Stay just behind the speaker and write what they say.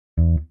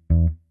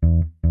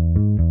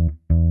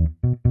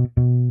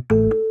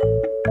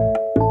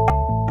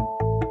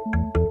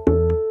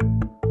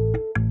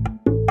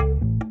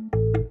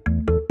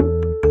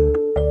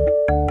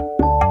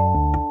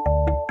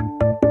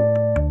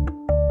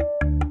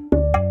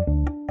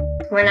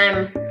when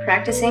I'm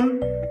practicing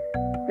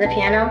the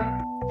piano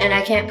and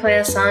I can't play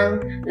a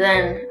song,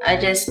 then I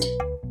just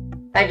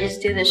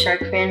do the shark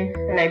fin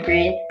and I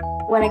breathe.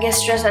 When I get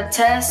stressed at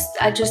test,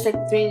 I just take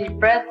 3 deep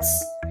breaths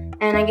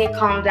and I get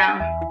calmed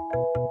down.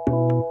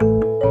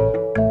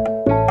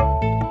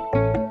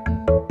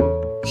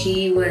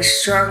 He was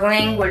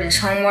struggling with his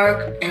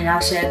homework and I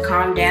said,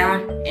 calm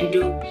down and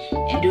do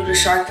the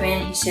shark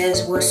fin. He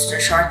says, what's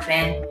the shark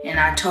fin? And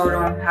I told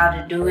him how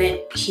to do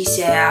it. He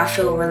said, I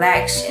feel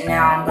relaxed and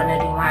now I'm gonna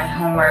do my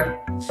homework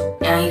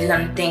and he's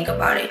gonna think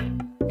about it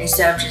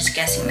instead of just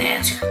guessing the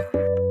answer.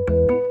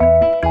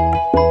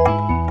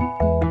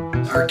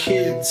 Our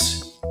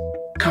kids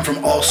come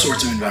from all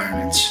sorts of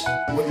environments.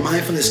 What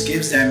mindfulness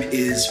gives them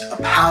is a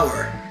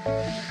power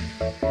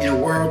in a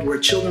world where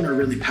children are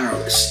really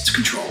powerless to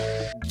control.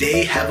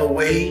 They have a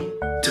way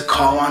to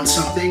call on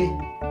something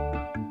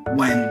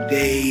when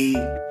they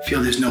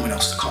feel there's no one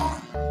else to call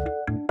on.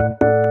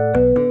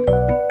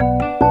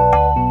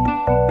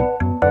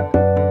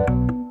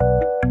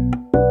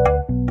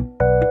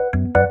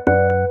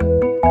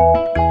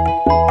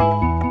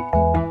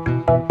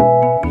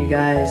 You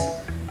guys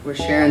were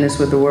sharing this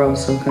with the world,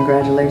 so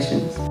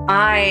congratulations.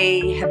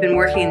 I have been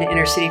working in the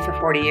inner city for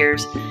 40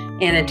 years,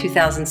 and in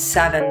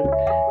 2007,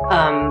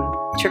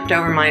 tripped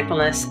over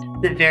mindfulness.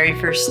 The very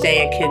first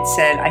day a kid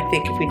said, I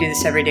think if we do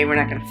this every day, we're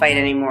not going to fight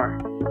anymore.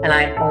 And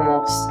I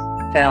almost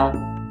fell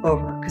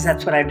over, because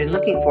that's what I've been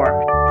looking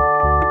for.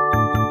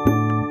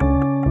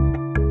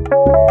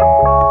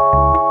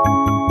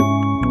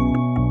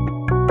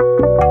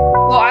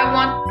 Well, I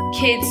want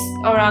kids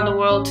around the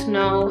world to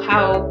know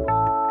how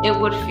it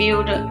would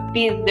feel to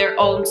be their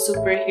own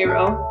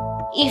superhero.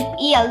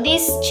 If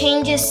this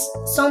changes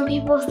some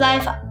people's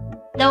life,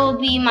 that will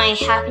be my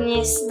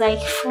happiness,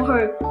 like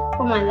for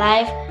my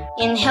life,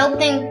 and help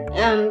them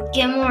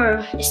get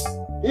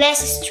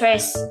less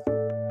stress.